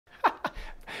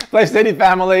Place City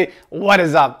family, what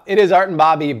is up? It is Art and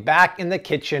Bobby back in the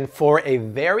kitchen for a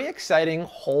very exciting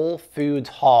Whole Foods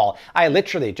haul. I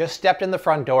literally just stepped in the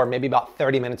front door maybe about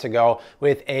 30 minutes ago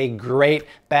with a great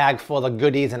bag full of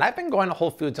goodies, and I've been going to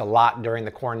Whole Foods a lot during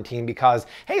the quarantine because,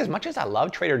 hey, as much as I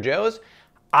love Trader Joe's,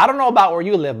 I don't know about where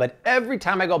you live, but every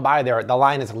time I go by there, the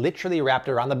line is literally wrapped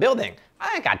around the building.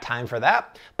 I ain't got time for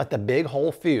that. But the big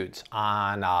Whole Foods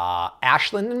on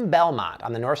Ashland and Belmont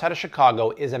on the north side of Chicago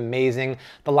is amazing.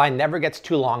 The line never gets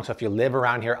too long, so if you live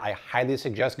around here, I highly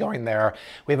suggest going there.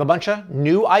 We have a bunch of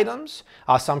new items,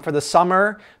 some for the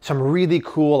summer, some really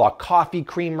cool coffee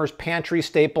creamers, pantry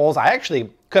staples. I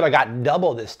actually could have got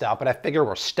double this stuff, but I figure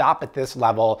we'll stop at this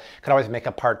level. Could always make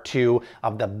a part 2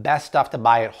 of the best stuff to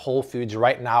buy at Whole Foods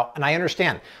right now. And I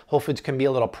understand Whole Foods can be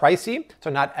a little pricey, so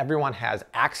not everyone has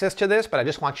access to this, but I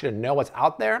just want you to know what's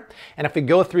out there. And if we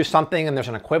go through something and there's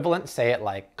an equivalent, say it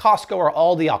like Costco or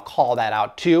Aldi, I'll call that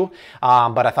out too.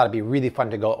 But I thought it'd be really fun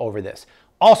to go over this.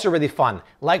 Also really fun.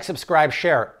 Like, subscribe,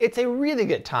 share. It's a really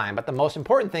good time, but the most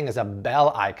important thing is a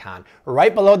bell icon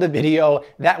right below the video.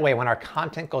 That way, when our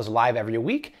content goes live every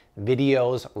week,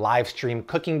 videos, live stream,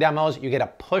 cooking demos, you get a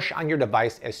push on your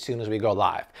device as soon as we go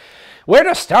live. Where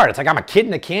to start? It's like I'm a kid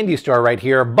in a candy store right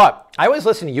here, but I always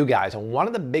listen to you guys, and one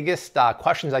of the biggest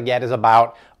questions I get is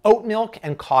about oat milk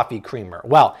and coffee creamer.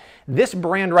 Well, this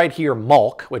brand right here,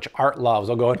 Mulk, which Art loves,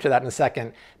 I'll go into that in a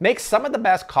second, makes some of the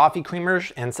best coffee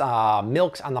creamers and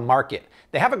milks on the market.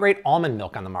 They have a great almond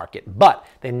milk on the market, but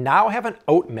they now have an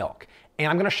oat milk. And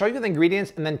I'm gonna show you the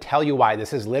ingredients and then tell you why.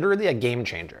 This is literally a game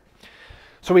changer.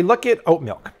 So we look at oat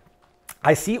milk.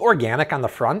 I see organic on the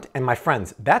front, and my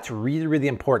friends, that's really, really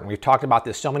important. We've talked about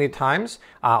this so many times.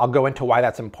 I'll go into why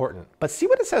that's important. But see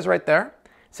what it says right there?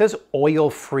 It says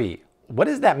oil-free. What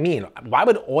does that mean? Why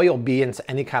would oil be in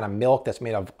any kind of milk that's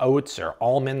made of oats or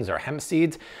almonds or hemp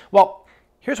seeds? Well,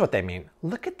 here's what they mean.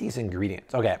 Look at these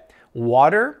ingredients. Okay,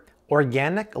 water,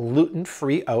 organic,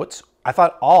 gluten-free oats. I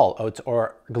thought all oats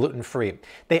are gluten-free.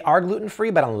 They are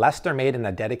gluten-free, but unless they're made in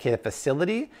a dedicated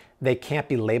facility, they can't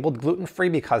be labeled gluten-free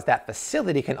because that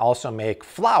facility can also make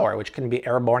flour, which can be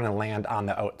airborne and land on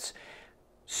the oats.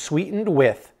 Sweetened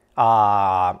with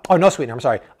no sweetener, I'm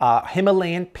sorry.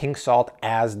 Himalayan pink salt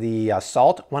as the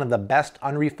salt, one of the best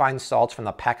unrefined salts from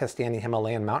the Pakistani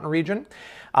Himalayan mountain region.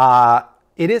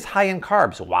 It is high in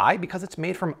carbs. Why? Because it's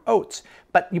made from oats.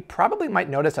 But you probably might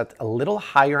notice that's a little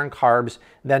higher in carbs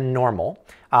than normal.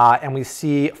 And we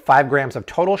see 5 grams of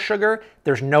total sugar.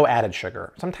 There's no added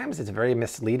sugar. Sometimes it's very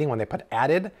misleading when they put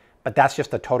added, but that's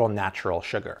just the total natural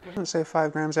sugar. Doesn't it say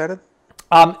 5 grams added?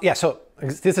 Yeah, so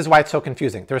this is why it's so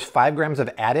confusing. There's 5 grams of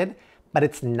added, but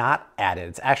it's not added.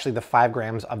 It's actually the 5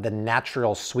 grams of the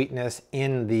natural sweetness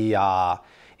in the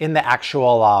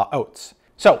actual oats.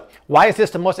 So why is this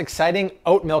the most exciting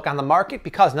oat milk on the market?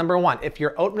 Because number one, if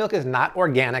your oat milk is not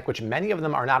organic, which many of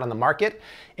them are not on the market,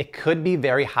 it could be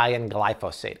very high in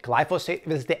glyphosate. Glyphosate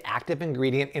is the active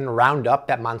ingredient in Roundup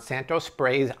that Monsanto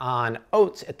sprays on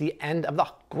oats at the end of the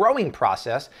growing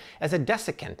process as a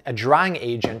desiccant, a drying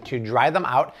agent to dry them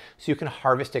out so you can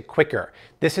harvest it quicker.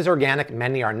 This is organic,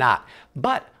 many are not.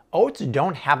 But oats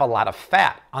don't have a lot of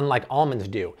fat, unlike almonds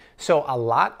do. So a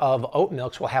lot of oat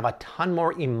milks will have a ton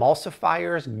more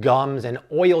emulsifiers, gums, and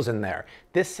oils in there.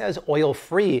 This says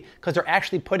oil-free because they're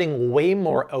actually putting way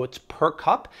more oats per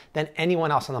cup than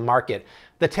anyone else on the market.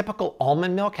 The typical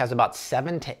almond milk has about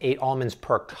 7 to 8 almonds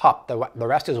per cup. The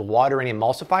rest is water and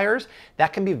emulsifiers.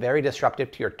 That can be very disruptive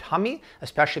to your tummy,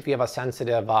 especially if you have a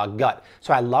sensitive gut.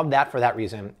 So I love that for that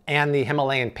reason. And the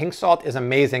Himalayan pink salt is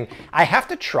amazing. I have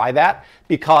to try that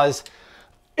because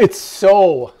it's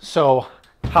so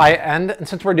high end. And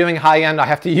since we're doing high end, I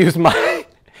have to use my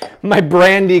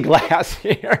brandy glass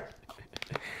here.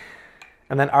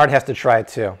 And then Art has to try it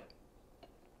too.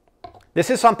 This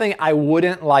is something I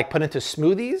wouldn't put into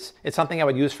smoothies. It's something I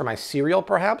would use for my cereal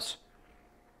perhaps.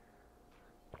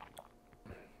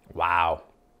 Wow,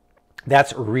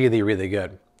 that's really, really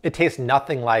good. It tastes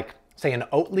nothing like, say, an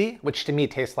Oatly, which to me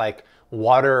tastes like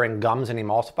water and gums and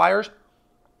emulsifiers.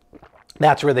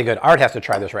 That's really good. Art has to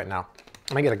try this right now.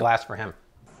 I'm gonna get a glass for him.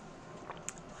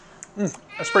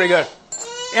 That's pretty good.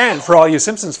 And for all you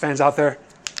Simpsons fans out there,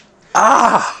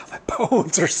 my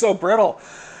bones are so brittle.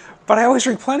 But I always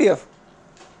drink plenty of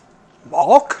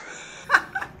milk.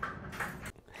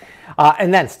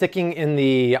 And then sticking in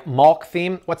the Mulk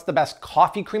theme, what's the best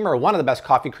coffee creamer, or one of the best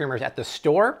coffee creamers at the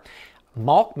store?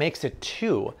 Mulk makes it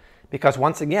too, because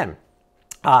once again,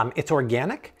 it's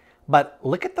organic, but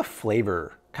look at the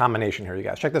flavor combination here, you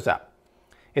guys. Check this out.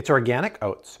 It's organic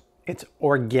oats. It's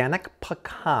organic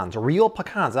pecans, real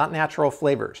pecans, not natural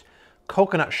flavors.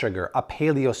 Coconut sugar, a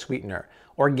paleo sweetener.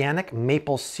 organic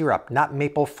maple syrup, not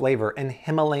maple flavor, and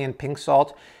Himalayan pink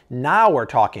salt. Now we're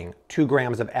talking 2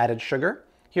 grams of added sugar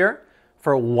here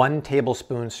for 1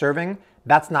 tablespoon serving.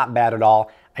 That's not bad at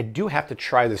all. I do have to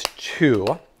try this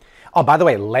too. Oh, by the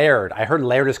way, Laird. I heard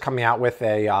Laird is coming out with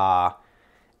a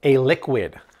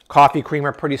liquid coffee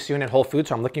creamer pretty soon at Whole Foods,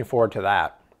 so I'm looking forward to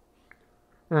that.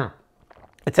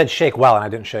 It said shake well, and I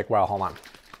didn't shake well. Hold on.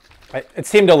 It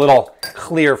seemed a little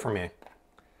clear for me.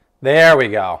 There we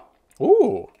go.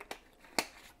 Ooh.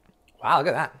 Wow, look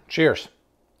at that. Cheers.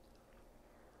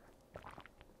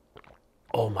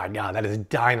 Oh my God, that is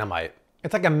dynamite.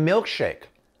 It's like a milkshake.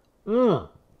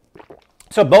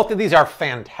 So both of these are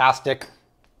fantastic.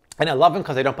 And I love them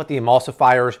because they don't put the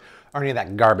emulsifiers or any of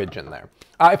that garbage in there.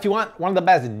 If you want one of the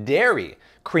best dairy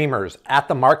creamers at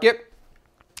the market,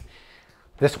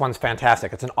 this one's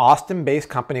fantastic. It's an Austin-based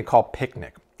company called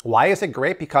Picnic. Why is it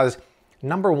great? Because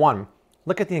number one,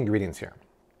 look at the ingredients here.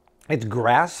 It's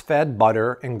grass-fed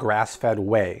butter and grass-fed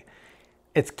whey.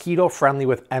 It's keto-friendly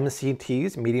with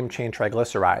MCTs, medium-chain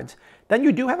triglycerides. Then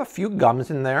you do have a few gums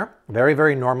in there. Very,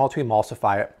 very normal to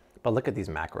emulsify it. But look at these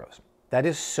macros. That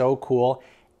is so cool.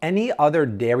 Any other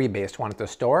dairy-based one at the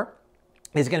store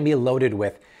is going to be loaded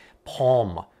with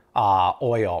palm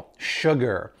oil,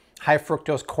 sugar, high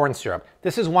fructose corn syrup.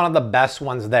 This is one of the best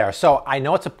ones there. So I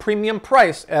know it's a premium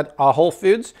price at Whole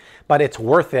Foods, but it's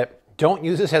worth it. Don't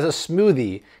use this as a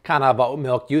smoothie kind of oat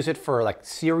milk. Use it for like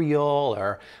cereal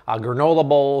or granola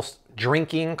bowls,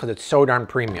 drinking, because it's so darn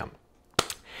premium.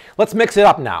 Let's mix it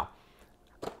up now.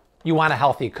 You want a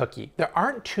healthy cookie. There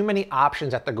aren't too many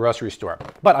options at the grocery store,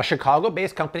 but a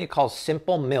Chicago-based company called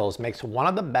Simple Mills makes one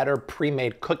of the better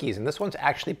pre-made cookies, and this one's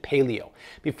actually paleo.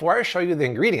 Before I show you the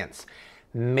ingredients,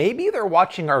 maybe they're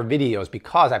watching our videos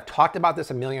because I've talked about this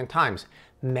a million times.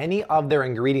 Many of their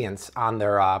ingredients on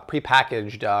their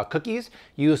prepackaged cookies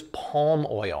use palm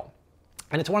oil.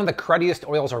 And it's one of the cruddiest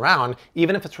oils around,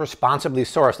 even if it's responsibly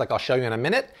sourced, like I'll show you in a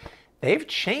minute. They've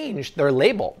changed their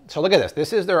label. So look at this.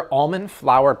 This is their almond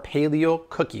flour paleo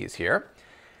cookies here.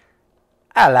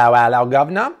 Hello, hello,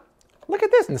 governor. Look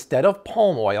at this. Instead of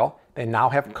palm oil, they now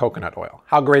have coconut oil.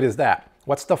 How great is that?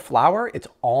 What's the flour? It's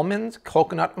almonds,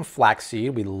 coconut, and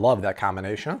flaxseed. We love that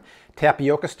combination.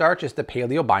 Tapioca starch is the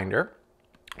paleo binder.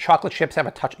 Chocolate chips have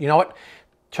a touch, you know what?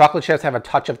 Chocolate chips have a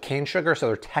touch of cane sugar, so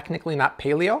they're technically not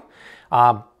paleo,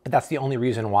 but that's the only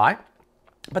reason why.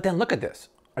 But then look at this.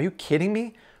 Are you kidding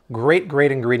me? Great,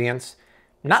 great ingredients.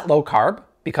 Not low carb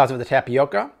because of the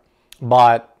tapioca,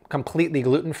 but completely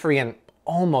gluten-free and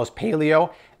almost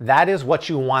paleo. That is what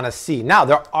you want to see. Now,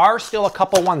 there are still a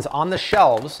couple ones on the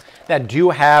shelves that do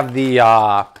have the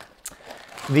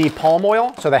palm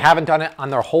oil, so they haven't done it on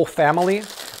their whole family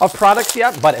of products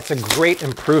yet, but it's a great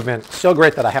improvement. So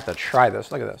great that I have to try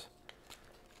this. Look at this.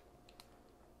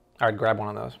 All right, grab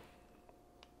one of those.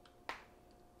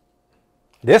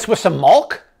 This with some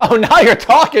milk? Oh, now you're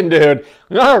talking, dude.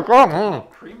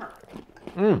 Creamer.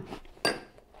 Do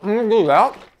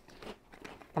that.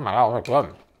 Oh my God, that's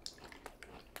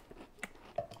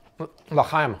good.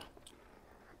 L'chaim.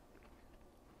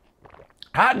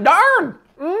 Hot darn!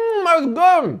 That was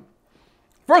good.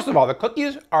 First of all, the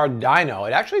cookies are dino.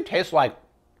 It actually tastes like,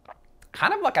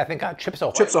 kind of like, I think, Chips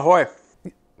Ahoy. Chips Ahoy.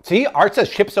 See, Art says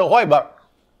Chips Ahoy, but...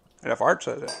 And if Art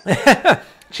says it.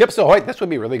 Chips Ahoy, this would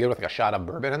be really good with like a shot of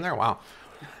bourbon in there. Wow.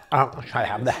 I'll try to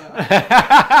have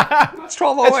that. It's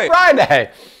 12:08. It's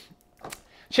Friday.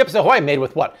 Chips Ahoy made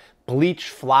with what? Bleached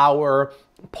flour,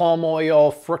 palm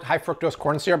oil, high fructose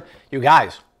corn syrup. You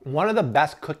guys, one of the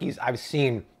best cookies I've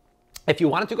seen. If you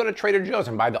wanted to go to Trader Joe's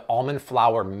and buy the almond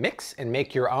flour mix and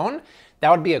make your own,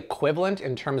 that would be equivalent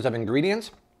in terms of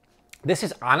ingredients. This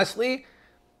is honestly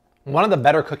one of the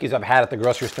better cookies I've had at the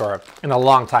grocery store in a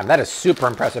long time. That is super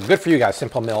impressive. Good for you guys,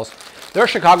 Simple Mills. They're a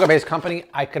Chicago-based company.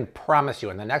 I can promise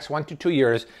you in the next 1 to 2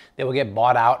 years, they will get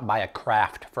bought out by a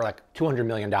Kraft for like $200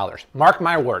 million. Mark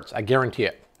my words, I guarantee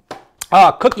it.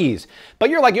 Cookies.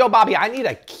 But you're like, yo, Bobby, I need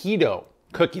a keto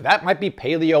cookie. That might be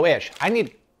paleo-ish. I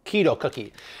need keto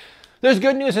cookie. There's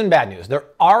good news and bad news. There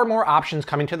are more options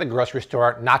coming to the grocery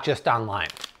store, not just online.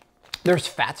 There's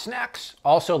Fat Snacks.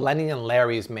 Also, Lenny and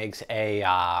Larry's makes a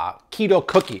keto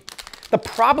cookie. The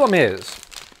problem is,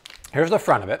 here's the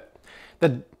front of it.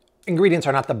 The ingredients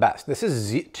are not the best. This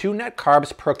is 2 net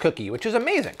carbs per cookie, which is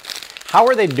amazing. How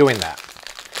are they doing that?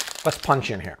 Let's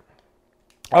punch in here.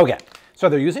 Okay, so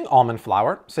they're using almond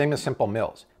flour, same as Simple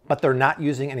Mills, but they're not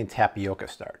using any tapioca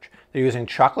starch. They're using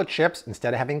chocolate chips.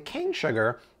 Instead of having cane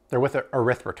sugar, they're with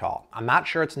erythritol. I'm not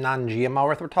sure it's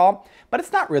non-GMO erythritol, but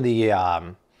it's not really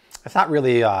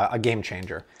a game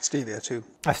changer. Stevia too.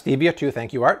 Stevia too,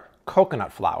 thank you, Art.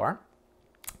 Coconut flour.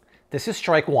 This is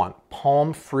strike one,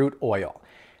 palm fruit oil.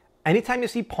 anytime you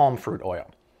see palm fruit oil,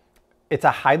 it's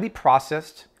a highly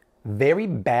processed, very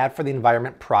bad for the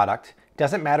environment product.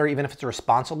 Doesn't matter even if it's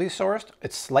responsibly sourced.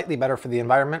 It's slightly better for the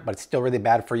environment, but it's still really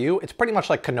bad for you. It's pretty much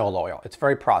like canola oil. It's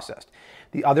very processed.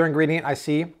 The other ingredient I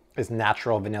see is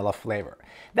natural vanilla flavor.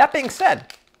 That being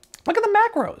said, look at the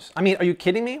macros. I mean, are you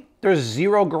kidding me? There's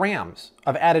 0 grams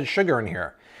of added sugar in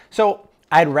here. So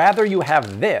I'd rather you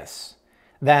have this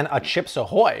than a Chips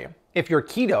Ahoy if you're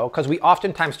keto, because we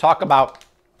oftentimes talk about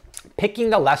picking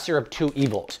the lesser of two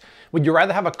evils. Would you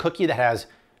rather have a cookie that has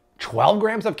 12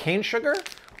 grams of cane sugar?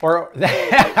 Or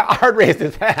Art raised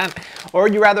his hand. Or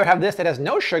would you rather have this that has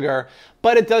no sugar,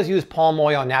 but it does use palm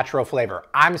oil and natural flavor?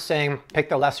 I'm saying pick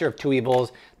the lesser of two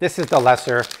evils. This is the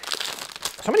lesser.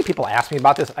 So many people ask me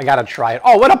about this. I gotta try it.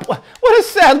 Oh, what a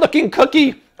sad looking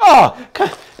cookie. Oh,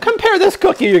 compare this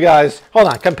cookie, you guys. Hold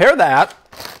on, compare that.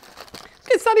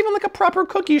 It's not even like a proper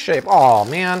cookie shape. Oh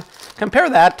man,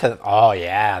 compare that to, oh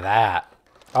yeah, that.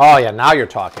 Oh yeah, now you're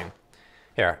talking.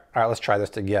 Here, all right, let's try this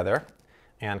together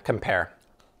and compare.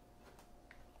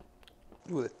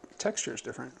 Ooh, the texture is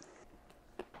different.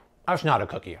 That's not a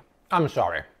cookie. I'm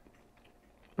sorry.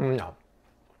 No.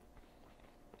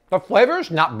 The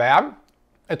flavor's not bad.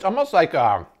 It's almost like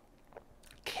a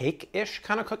cake-ish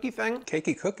kind of cookie thing.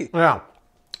 Cakey cookie. Yeah.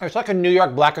 It's like a New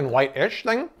York black and white-ish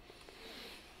thing.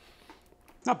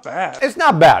 Not bad. It's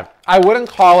not bad. I wouldn't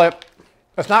call it,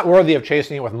 it's not worthy of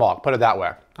chasing it with milk, put it that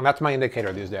way. And that's my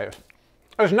indicator these days.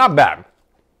 It's not bad,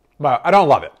 but I don't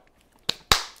love it.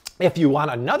 If you want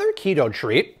another keto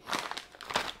treat,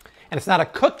 and it's not a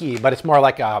cookie, but it's more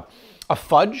like a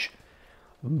fudge,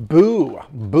 Boo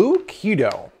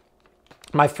Keto.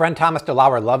 My friend Thomas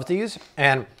DeLauer loves these,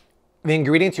 and the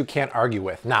ingredients you can't argue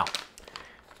with. Now,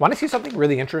 want to see something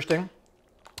really interesting?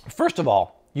 First of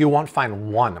all, you won't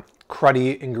find one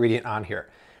cruddy ingredient on here.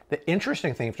 The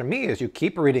interesting thing for me is you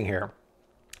keep reading here,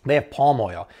 they have palm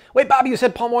oil. Wait, Bobby, you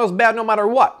said palm oil is bad no matter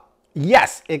what.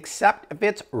 Yes, except if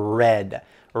it's red.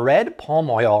 Red palm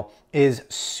oil is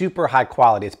super high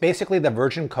quality. It's basically the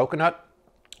virgin coconut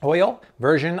oil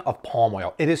version of palm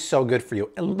oil. It is so good for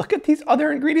you. And look at these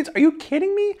other ingredients. Are you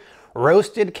kidding me?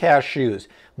 Roasted cashews,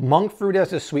 monk fruit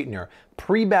as a sweetener,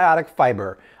 prebiotic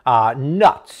fiber,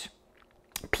 nuts,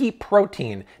 pea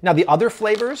protein. Now the other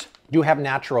flavors do have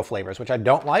natural flavors, which I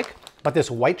don't like, but this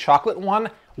white chocolate one,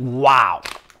 wow.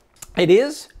 It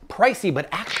is pricey, but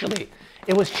actually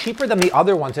it was cheaper than the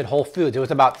other ones at Whole Foods. It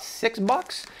was about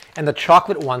 $6, and the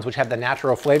chocolate ones, which have the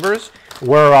natural flavors,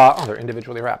 were, oh, they're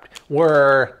individually wrapped,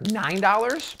 were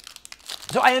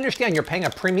 $9. So I understand you're paying a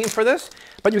premium for this,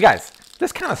 but you guys,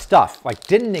 this kind of stuff like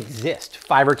didn't exist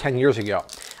 5 or 10 years ago.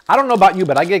 I don't know about you,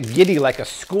 but I get giddy like a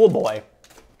schoolboy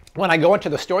when I go into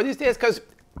the store these days, because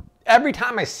every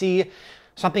time I see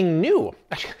something new,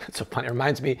 it's so funny, it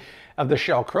reminds me of the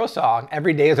Sheryl Crow song,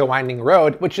 Every Day is a Winding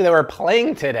Road, which they were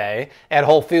playing today at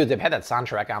Whole Foods. They've had that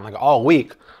soundtrack on like all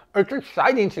week. It's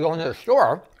exciting to go into the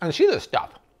store and see this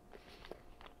stuff.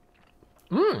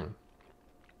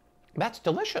 That's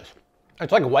delicious.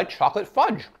 It's like white chocolate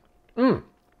fudge.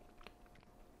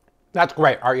 That's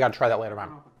great. All right, you gotta try that later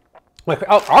on. Wait,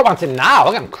 oh, Art wants it now.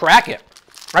 Look at him crack it.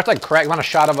 That's like crack. You want a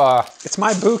shot of It's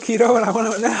my Boo Keto and I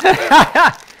want it now.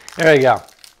 There you go.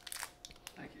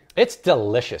 Thank you. It's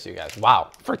delicious, you guys.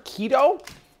 Wow. For keto,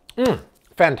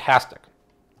 fantastic.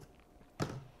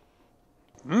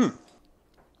 What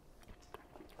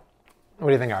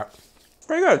do you think, Art?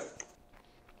 Very good.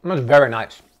 It was very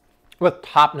nice with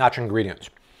top-notch ingredients.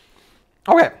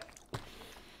 Okay.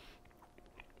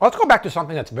 Let's go back to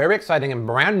something that's very exciting and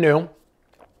brand new.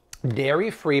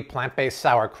 Dairy-free plant-based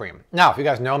sour cream. Now, if you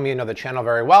guys know me and know the channel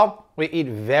very well, we eat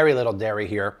very little dairy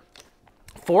here.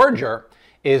 Forager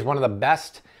is one of the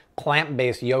best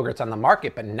plant-based yogurts on the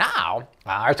market, but now,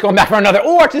 it's going back for another,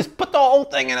 I just put the whole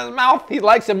thing in his mouth. He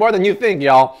likes it more than you think,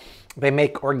 y'all. They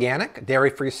make organic,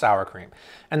 dairy-free sour cream.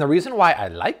 And the reason why I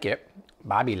like it,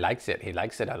 Bobby likes it, he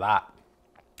likes it a lot,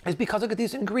 is because look at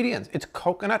these ingredients. It's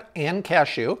coconut and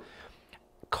cashew,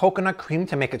 coconut cream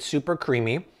to make it super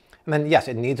creamy. And then, yes,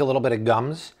 it needs a little bit of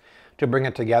gums to bring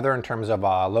it together in terms of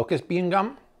locust bean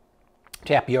gum,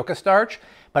 tapioca starch,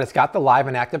 but it's got the live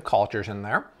and active cultures in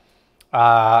there.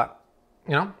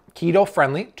 You know, keto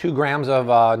friendly, 2 grams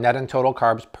of net and total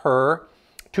carbs per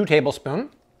 2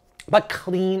 tablespoons, but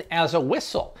clean as a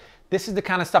whistle. This is the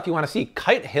kind of stuff you want to see.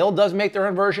 Kite Hill does make their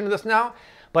own version of this now,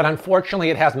 but unfortunately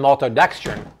it has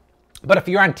maltodextrin. But if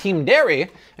you're on Team Dairy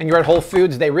and you're at Whole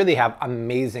Foods, they really have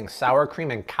amazing sour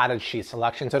cream and cottage cheese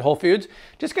selections at Whole Foods.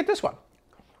 Just get this one.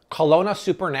 Kelowna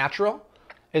Supernatural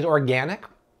is organic.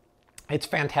 It's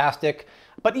fantastic.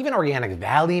 But even Organic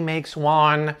Valley makes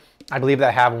one. I believe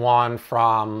they have one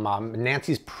from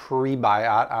Nancy's Prebiotic,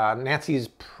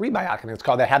 I think it's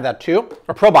called. They have that too,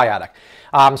 or Probiotic.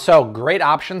 So great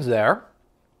options there.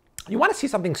 You want to see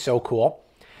something so cool?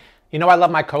 You know I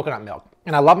love my coconut milk.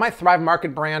 And I love my Thrive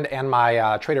Market brand and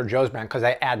my Trader Joe's brand because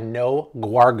they add no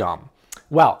guar gum.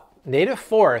 Well, Native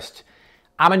Forest,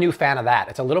 I'm a new fan of that.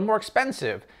 It's a little more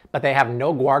expensive, but they have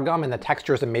no guar gum and the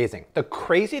texture is amazing. The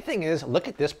crazy thing is, look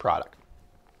at this product.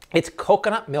 It's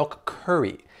coconut milk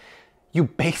curry. You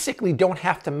basically don't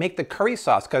have to make the curry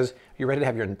sauce because you're ready to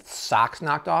have your socks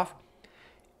knocked off.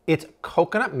 It's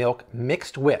coconut milk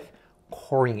mixed with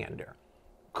coriander,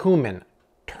 cumin,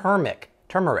 turmeric,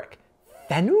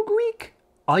 fenugreek,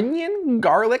 onion,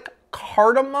 garlic,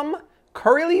 cardamom,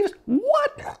 curry leaves.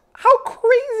 What? How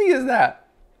crazy is that?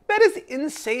 That is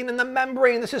insane in the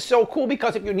membrane. This is so cool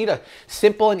because if you need a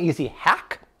simple and easy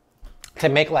hack to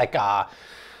make like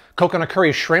coconut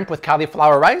curry shrimp with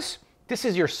cauliflower rice, this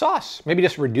is your sauce. Maybe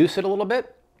just reduce it a little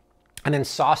bit and then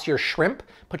sauce your shrimp.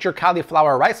 Put your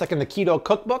cauliflower rice, like in the keto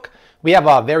cookbook. We have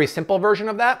a very simple version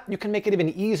of that. You can make it even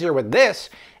easier with this.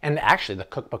 And actually the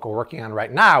cookbook we're working on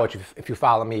right now, which if you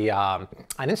follow me on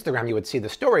Instagram, you would see the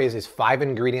stories, is 5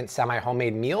 ingredient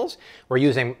semi-homemade meals. We're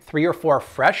using 3 or 4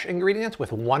 fresh ingredients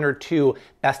with 1 or 2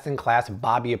 best-in-class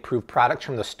Bobby approved products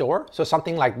from the store. So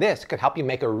something like this could help you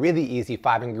make a really easy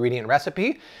 5 ingredient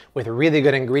recipe with really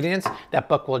good ingredients. That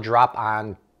book will drop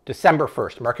on December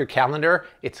 1st. Mark your calendar.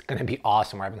 It's going to be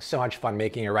awesome. We're having so much fun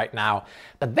making it right now.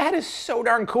 But that is so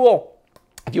darn cool.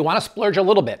 If you want to splurge a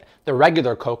little bit, the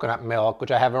regular coconut milk, which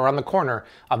I have around the corner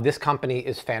of this company,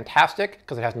 is fantastic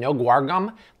because it has no guar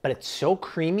gum, but it's so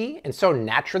creamy and so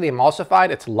naturally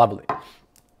emulsified. It's lovely.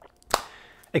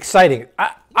 Exciting.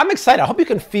 I'm excited. I hope you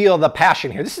can feel the passion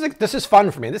here. This is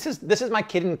fun for me. This is my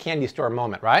kid in candy store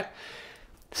moment, right?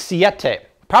 Siete,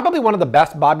 probably one of the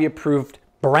best Bobby approved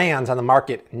brands on the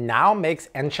market, now makes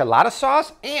enchilada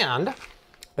sauce and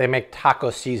they make taco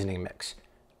seasoning mix.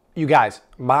 You guys,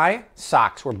 my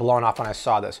socks were blown off when I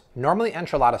saw this. Normally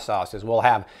enchilada sauces will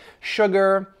have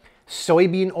sugar,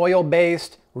 soybean oil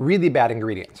based, really bad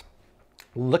ingredients.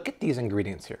 Look at these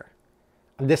ingredients here.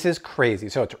 This is crazy.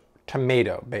 So it's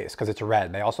tomato based because it's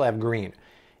red. They also have green.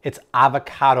 It's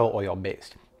avocado oil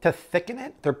based. To thicken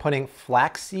it, they're putting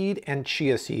flaxseed and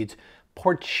chia seeds,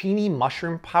 porcini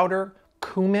mushroom powder,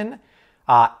 cumin,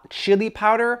 chili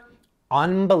powder.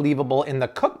 Unbelievable. In the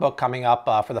cookbook coming up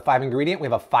for the 5 ingredient, we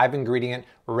have a 5 ingredient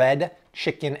red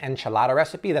chicken enchilada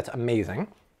recipe. That's amazing.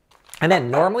 And then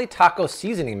normally taco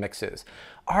seasoning mixes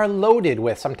are loaded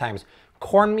with sometimes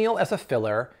cornmeal as a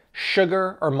filler,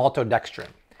 sugar, or maltodextrin.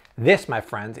 This, my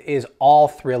friends, is all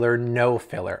thriller, no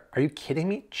filler. Are you kidding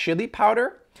me? Chili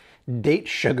powder, date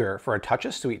sugar for a touch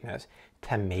of sweetness,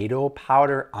 tomato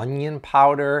powder, onion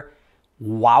powder.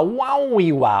 Wow,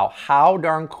 wowie, wow. How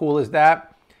darn cool is that?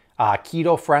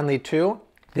 Keto friendly too.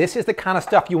 This is the kind of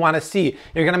stuff you want to see.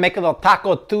 You're going to make a little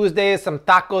Taco Tuesday, some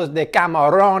tacos de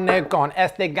camarone con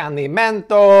este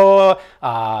condimento,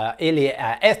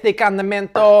 este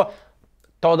condimento,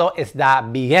 todo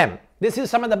está bien. This is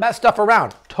some of the best stuff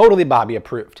around. Totally Bobby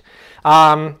approved.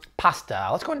 Pasta.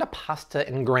 Let's go into pasta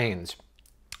and grains.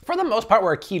 For the most part,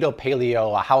 we're a keto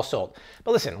paleo household.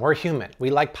 But listen, we're human. We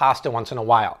like pasta once in a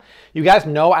while. You guys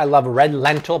know I love red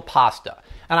lentil pasta.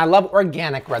 And I love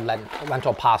organic red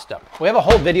lentil pasta. We have a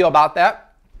whole video about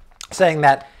that, saying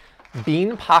that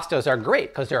bean pastas are great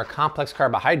because they're a complex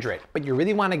carbohydrate, but you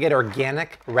really want to get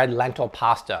organic red lentil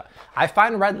pasta. I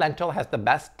find red lentil has the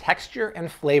best texture and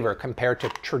flavor compared to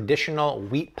traditional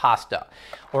wheat pasta.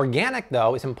 Organic,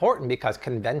 though, is important because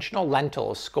conventional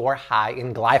lentils score high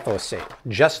in glyphosate,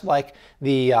 just like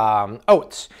the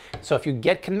oats. So if you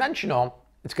get conventional,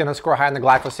 it's going to score high in the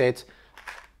glyphosates.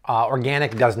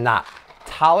 Organic does not.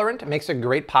 Tolerant makes a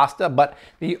great pasta, but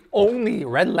the only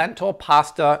red lentil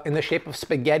pasta in the shape of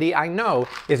spaghetti I know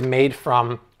is made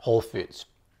from Whole Foods.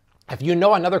 If you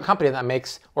know another company that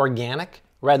makes organic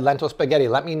red lentil spaghetti,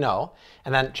 let me know.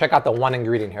 And then check out the one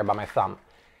ingredient here by my thumb.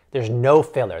 There's no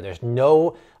filler, there's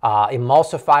no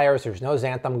emulsifiers, there's no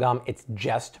xanthan gum. It's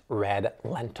just red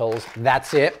lentils.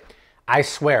 That's it. I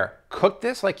swear, cook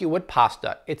this like you would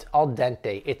pasta. It's al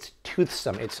dente, it's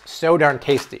toothsome, it's so darn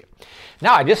tasty.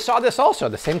 Now, I just saw this also.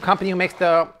 The same company who makes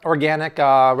the organic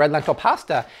red lentil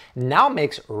pasta now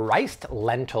makes riced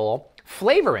lentil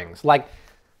flavorings like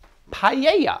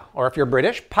paella, or if you're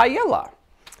British, paella.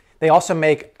 They also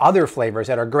make other flavors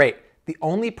that are great. The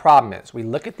only problem is we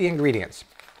look at the ingredients,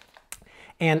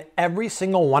 and every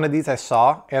single one of these I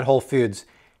saw at Whole Foods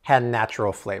had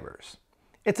natural flavors.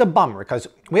 It's a bummer because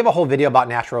we have a whole video about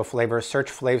natural flavors. Search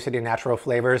Flavor City natural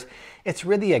flavors. It's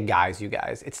really a guise, you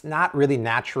guys. It's not really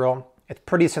natural. It's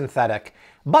pretty synthetic,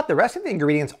 but the rest of the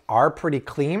ingredients are pretty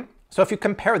clean. So if you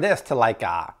compare this to like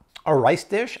a rice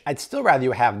dish, I'd still rather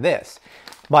you have this,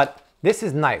 but this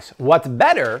is nice. What's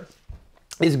better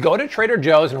is go to Trader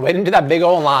Joe's and wait into that big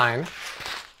old line,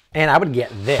 and I would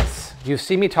get this. You've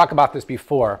seen me talk about this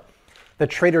before. The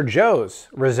Trader Joe's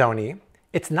risotto,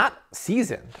 it's not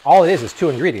seasoned. All it is 2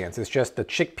 ingredients. It's just the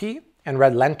chickpea and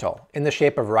red lentil in the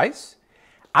shape of rice.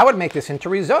 I would make this into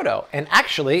risotto. And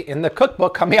actually, in the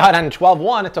cookbook coming out on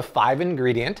 12/1, it's a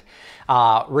 5-ingredient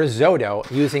risotto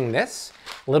using this.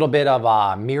 A little bit of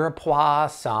mirepoix,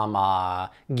 some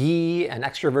ghee, and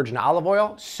extra virgin olive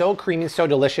oil. So creamy, so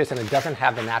delicious, and it doesn't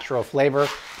have the natural flavor.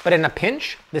 But in a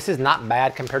pinch, this is not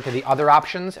bad compared to the other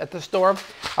options at the store.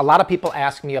 A lot of people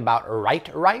ask me about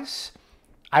white rice.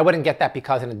 I wouldn't get that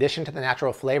because in addition to the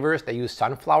natural flavors, they use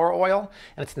sunflower oil,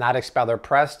 and it's not expeller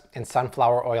pressed. And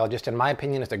sunflower oil, just in my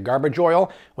opinion, is a garbage oil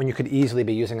when you could easily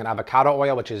be using an avocado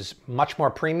oil, which is much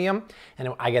more premium.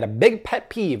 And I get a big pet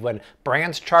peeve when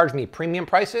brands charge me premium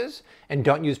prices and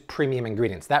don't use premium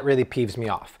ingredients. That really peeves me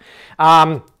off.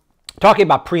 Talking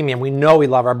about premium, we know we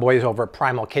love our boys over at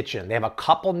Primal Kitchen. They have a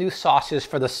couple new sauces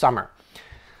for the summer.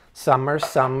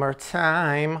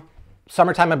 Summertime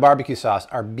and barbecue sauce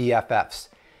are BFFs.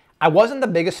 I wasn't the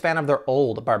biggest fan of their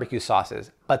old barbecue sauces,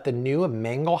 but the new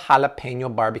mango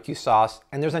jalapeno barbecue sauce,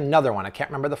 and there's another one, I can't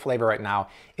remember the flavor right now,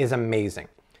 is amazing.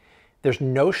 There's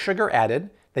no sugar added.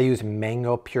 They use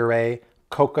mango puree,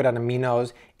 coconut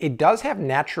aminos. It does have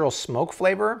natural smoke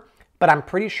flavor, but I'm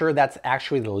pretty sure that's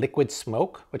actually the liquid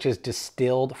smoke, which is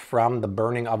distilled from the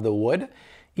burning of the wood.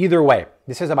 Either way,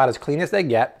 this is about as clean as they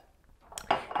get.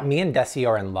 Me and Dessi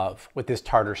are in love with this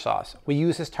tartar sauce. We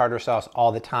use this tartar sauce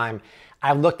all the time.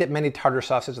 I've looked at many tartar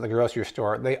sauces at the grocery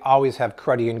store. They always have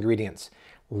cruddy ingredients.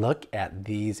 Look at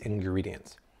these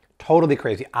ingredients. Totally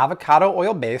crazy. Avocado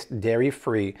oil based, dairy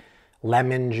free,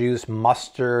 lemon juice,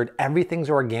 mustard, everything's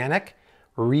organic.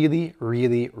 Really,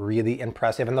 really, really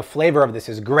impressive. And the flavor of this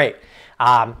is great.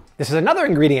 This is another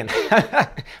ingredient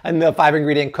in the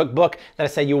 5-ingredient cookbook that I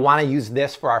say you want to use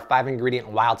this for our 5-ingredient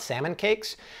wild salmon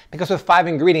cakes. Because with 5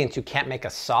 ingredients, you can't make a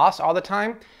sauce all the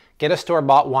time. Get a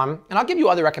store-bought one, and I'll give you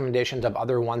other recommendations of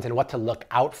other ones and what to look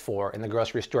out for in the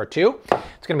grocery store too.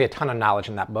 It's gonna be a ton of knowledge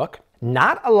in that book.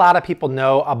 Not a lot of people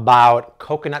know about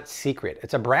Coconut Secret.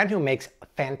 It's a brand who makes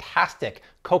fantastic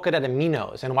coconut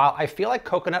aminos. And while I feel like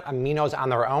coconut aminos on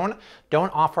their own don't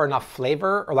offer enough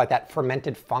flavor or like that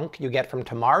fermented funk you get from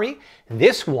tamari,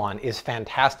 this one is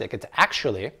fantastic. It's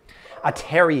actually a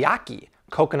teriyaki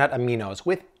coconut aminos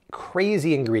with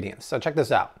crazy ingredients. So check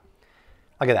this out.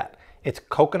 Look at that. It's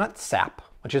coconut sap,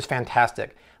 which is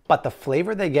fantastic. But the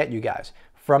flavor they get, you guys,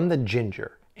 from the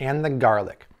ginger and the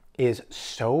garlic is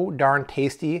so darn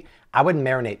tasty. I would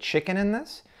marinate chicken in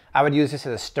this. I would use this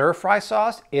as a stir-fry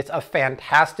sauce. It's a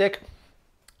fantastic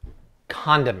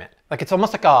condiment. Like it's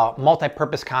almost like a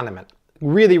multi-purpose condiment.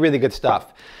 Really, really good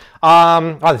stuff.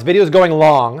 This video is going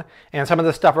long, and some of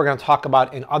the stuff we're going to talk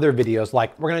about in other videos,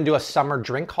 like we're going to do a summer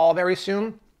drink haul very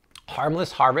soon.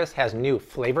 Harmless Harvest has new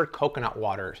flavored coconut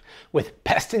waters with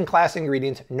best-in-class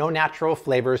ingredients, no natural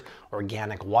flavors,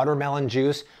 organic watermelon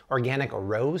juice, organic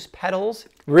rose petals.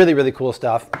 Really, really cool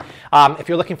stuff. If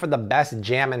you're looking for the best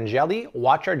jam and jelly,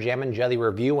 watch our jam and jelly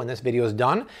review when this video is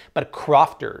done. But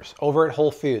Crofters over at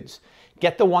Whole Foods,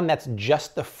 get the one that's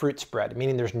just the fruit spread,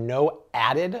 meaning there's no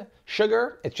added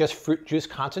sugar. It's just fruit juice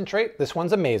concentrate. This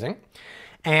one's amazing.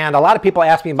 And a lot of people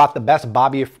ask me about the best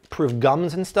Bobby-approved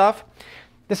gums and stuff.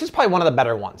 This is probably one of the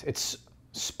better ones. It's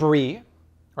Spree,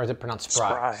 or is it pronounced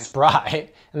Spry? Spry.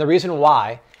 And the reason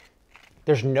why,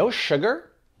 there's no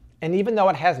sugar, and even though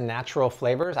it has natural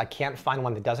flavors, I can't find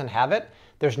one that doesn't have it.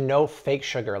 There's no fake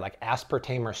sugar like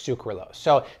aspartame or sucralose.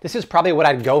 So this is probably what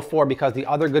I'd go for because the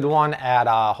other good one at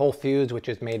Whole Foods, which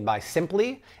is made by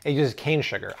Simply, it uses cane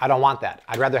sugar. I don't want that.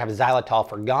 I'd rather have xylitol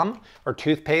for gum or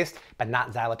toothpaste, but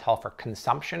not xylitol for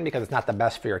consumption because it's not the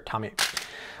best for your tummy.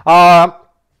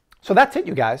 So that's it,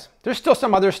 you guys. There's still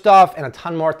some other stuff and a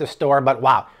ton more at the store, but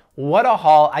wow, what a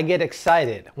haul. I get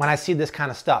excited when I see this kind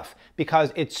of stuff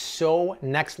because it's so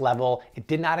next level. It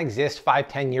did not exist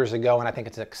 5-10 years ago, and I think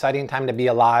it's an exciting time to be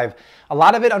alive. A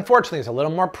lot of it, unfortunately, is a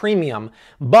little more premium,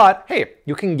 but hey,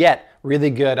 you can get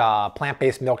really good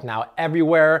plant-based milk now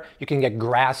everywhere. You can get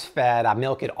grass-fed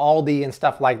milk at Aldi and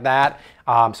stuff like that.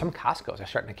 Some Costco's are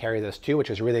starting to carry this too,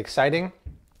 which is really exciting.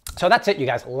 So that's it, you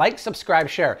guys. Like, subscribe,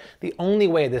 share. The only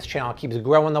way this channel keeps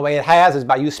growing the way it has is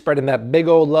by you spreading that big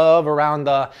old love around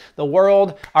the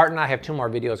world. Art and I have 2 more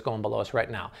videos going below us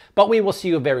right now. But we will see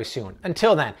you very soon.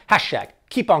 Until then, hashtag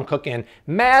keep on cooking.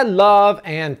 Mad love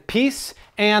and peace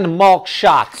and milk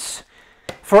shots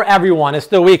for everyone. It's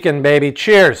the weekend, baby.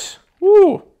 Cheers.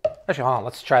 Woo. Actually, hold on.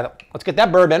 Let's try that. Let's get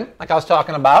that bourbon like I was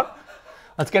talking about.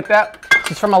 Let's get that.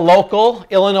 This is from a local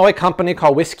Illinois company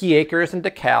called Whiskey Acres in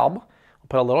DeKalb.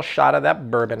 Put a little shot of that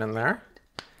bourbon in there.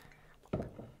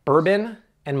 Bourbon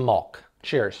and milk.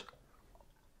 Cheers.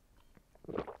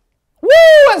 Woo,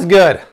 that's good.